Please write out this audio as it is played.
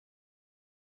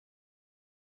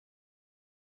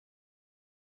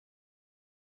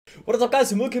What is up,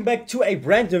 guys, and welcome back to a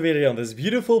brand new video on this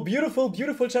beautiful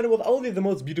channel with only the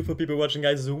most beautiful people watching,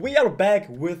 guys. We are back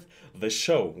with the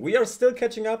show. We are still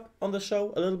catching up on the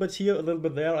show, a little bit here, a little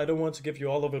bit there. I don't want to give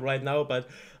you all of it right now, but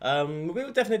we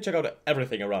will definitely check out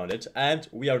everything around it. And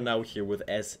we are now here with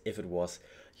As If It Was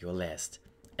Your Last.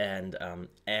 And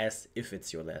as if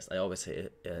it's your last. I always say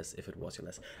as if it was your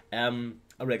last. I'm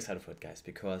really excited for it, guys,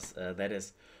 because that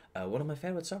is one of my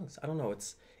favorite songs. I don't know,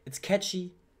 it's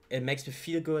catchy. It makes me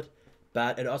feel good,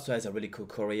 but it also has a really cool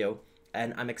choreo,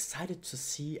 and I'm excited to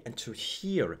see and to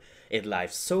hear it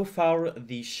live. So far,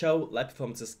 the show live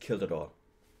performances killed it all.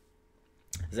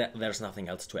 There's nothing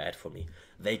else to add for me.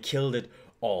 They killed it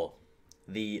all.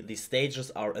 The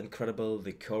stages are incredible.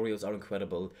 The choreos are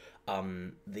incredible.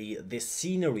 The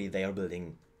scenery they are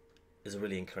building is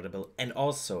really incredible, and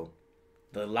also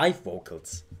the live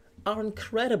vocals are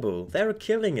incredible. They're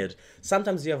killing it.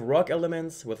 Sometimes you have rock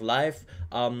elements with live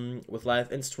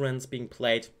instruments being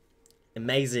played.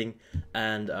 Amazing.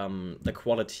 And the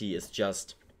quality is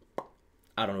just,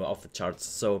 I don't know, off the charts.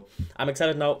 So I'm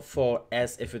excited now for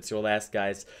As If It's Your Last,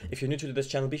 guys. If you're new to this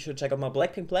channel, be sure to check out my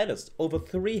Blackpink playlist. Over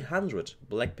 300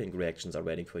 Blackpink reactions are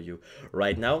waiting for you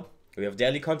right now. We have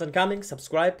daily content coming.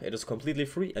 Subscribe. It is completely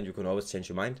free and you can always change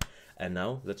your mind. And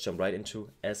now let's jump right into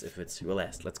As If It's Your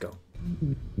Last. Let's go.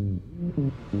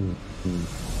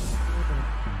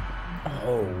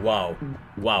 Oh, wow.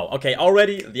 Wow. Okay,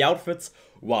 already the outfits.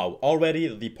 Wow. Already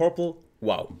the purple.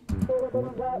 Wow.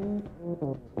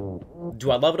 Do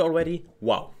I love it already?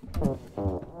 Wow.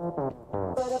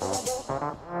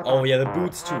 Oh yeah, the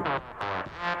boots too.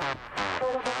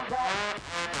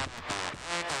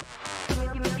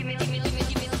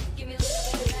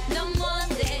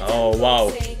 Oh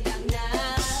wow.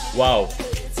 Wow.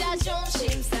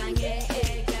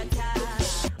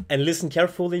 And listen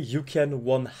carefully, you can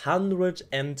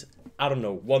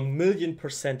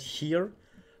 1,000,000% hear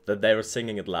that they are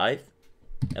singing it live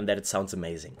and that it sounds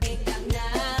amazing.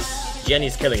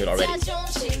 Jenny's killing it already.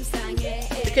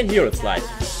 You can hear it's live.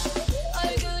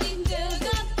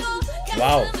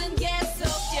 Wow.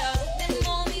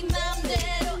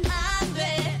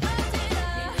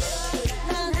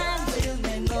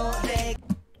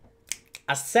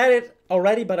 I said it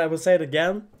already, but I will say it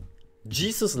again.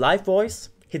 Jesus' live voice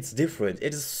hits different.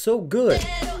 It is so good.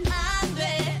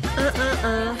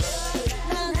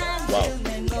 Wow.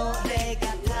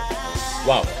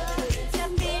 Wow.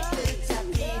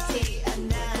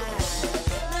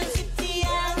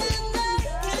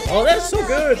 Oh, that's so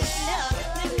good.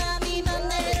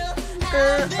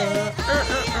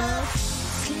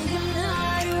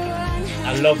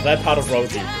 I love that part of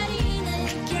Rosie.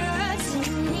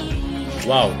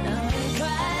 Wow.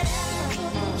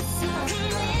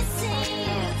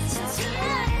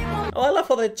 Oh, I love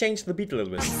how they changed the beat a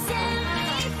little bit.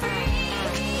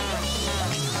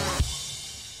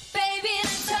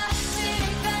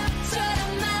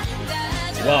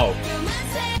 Wow.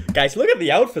 Guys, look at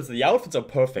the outfits. The outfits are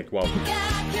perfect. Wow.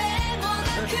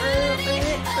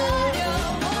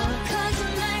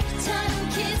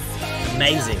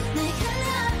 Amazing.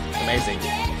 Amazing.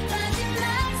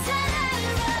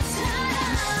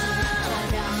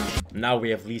 Now we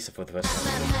have Lisa for the first time.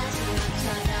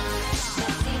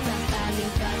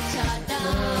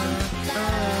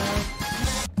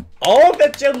 Oh,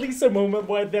 that Jen Lisa moment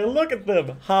right there. Look at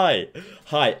them. Hi.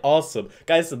 Hi. Awesome.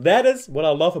 Guys, that is what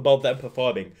I love about them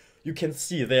performing. You can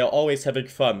see they are always having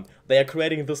fun. They are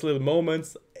creating those little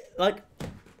moments. Like,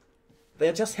 they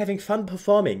are just having fun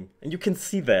performing. And you can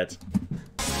see that.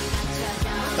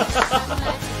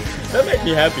 That made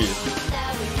me happy.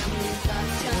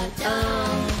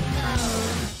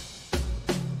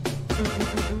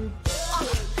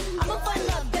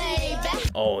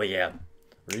 Oh yeah,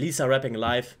 Lisa rapping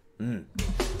live. You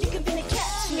can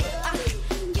catch me.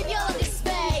 Give you all this,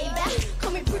 baby.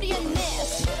 Call me pretty and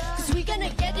nice. Cause we gonna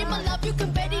get it, my love. You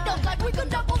can bet it up like we can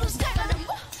double the stack.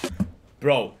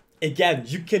 Bro, again,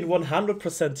 you can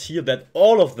 100% hear that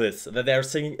all of this that they're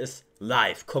singing is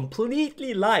live,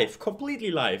 completely live,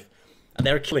 and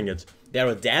they're killing it.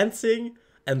 They're dancing,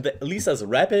 and Lisa's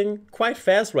rapping quite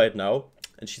fast right now,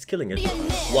 and she's killing it.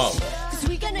 Wow.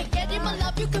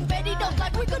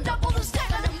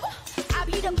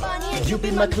 You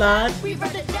be my client.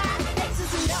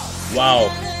 Wow.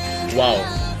 Wow.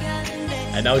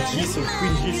 And now Jisoo,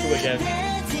 Queen Jisoo again.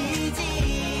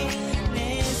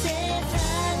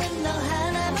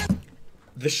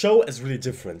 The show is really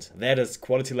different. That is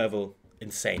quality level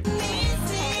insane.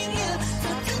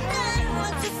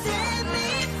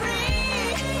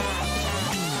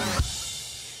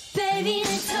 Baby,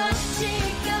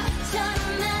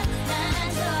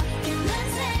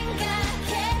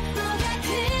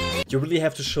 You really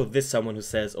have to show this someone who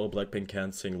says, oh, Blackpink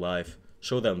can't sing live.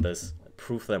 Show them this.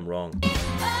 Prove them wrong.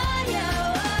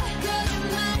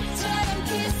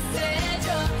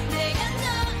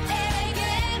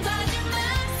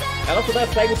 I love that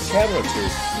playing with the camera too.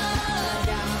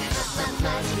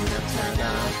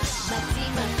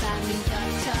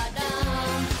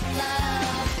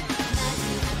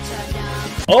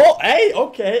 Oh, hey,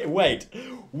 okay, wait.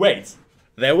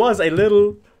 There was a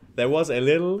little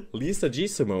Lisa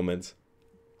Jisoo moment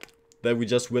that we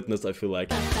just witnessed, I feel like.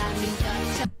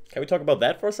 Can we talk about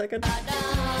that for a second?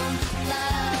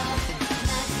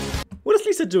 What is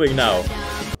Lisa doing now?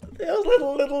 There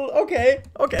was little, okay.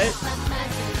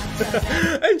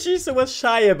 And Jisoo was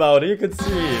shy about it, you could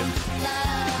see.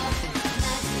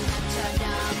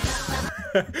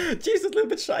 Jisoo's a little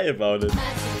bit shy about it.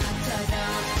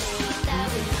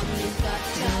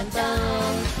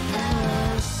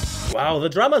 Wow, the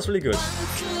drama is really good.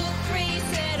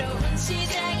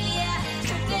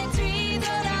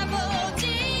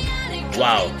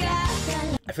 Wow.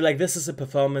 I feel like this is a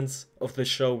performance of the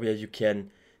show where you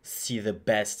can see the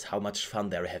best how much fun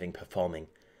they're having performing.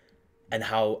 And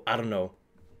how, I don't know,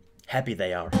 happy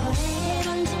they are.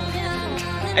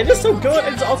 And it's so good,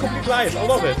 and it's all complete live, I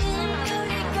love it.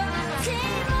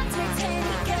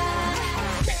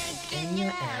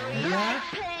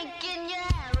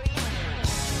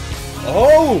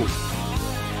 Oh!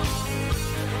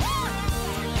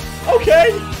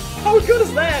 Okay! How good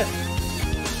is that?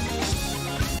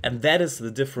 And that is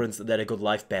the difference that a good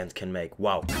live band can make.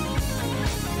 Wow.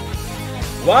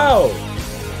 Wow!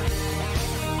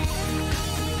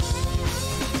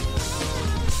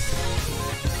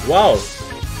 Wow!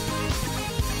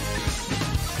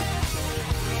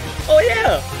 Oh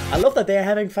yeah! I love that they're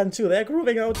having fun too. They're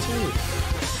grooving out too.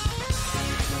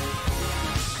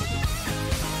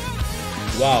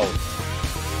 Wow.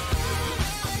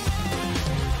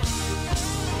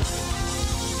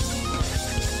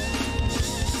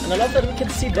 And I love that we can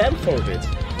see them for a bit.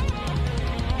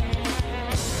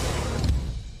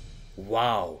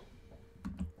 Wow.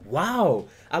 Wow.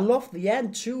 I love the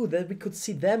end too, that we could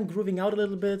see them grooving out a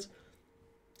little bit.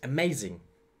 Amazing.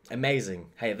 Amazing.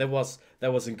 Hey, that was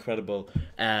incredible.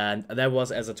 And that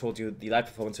was, as I told you, the live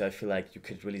performance where I feel like you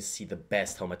could really see the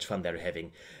best, how much fun they're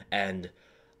having. And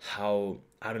how,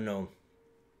 I don't know,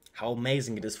 how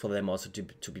amazing it is for them also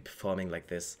to be performing like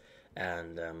this.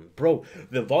 And bro,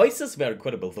 the voices were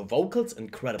incredible, the vocals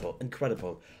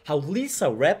incredible. How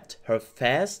Lisa rapped her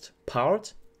fast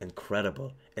part,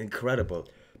 incredible.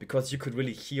 Because you could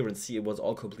really hear and see it was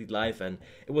all complete live, and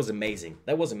it was amazing.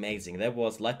 That was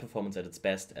live performance at its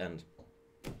best, and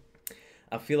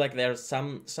I feel like there's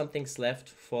some things left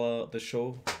for the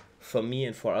show, for me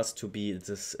and for us to be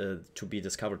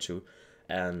discovered too.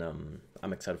 And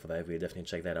I'm excited for that. We'll definitely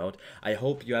check that out. I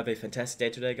hope you have a fantastic day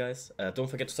today, guys. Don't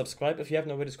forget to subscribe if you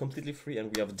haven't already. It's completely free,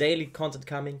 and we have daily content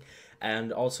coming.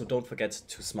 And also, don't forget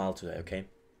to smile today, okay?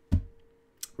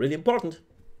 Really important.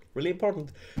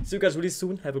 See you guys really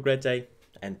soon. Have a great day,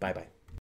 and bye-bye.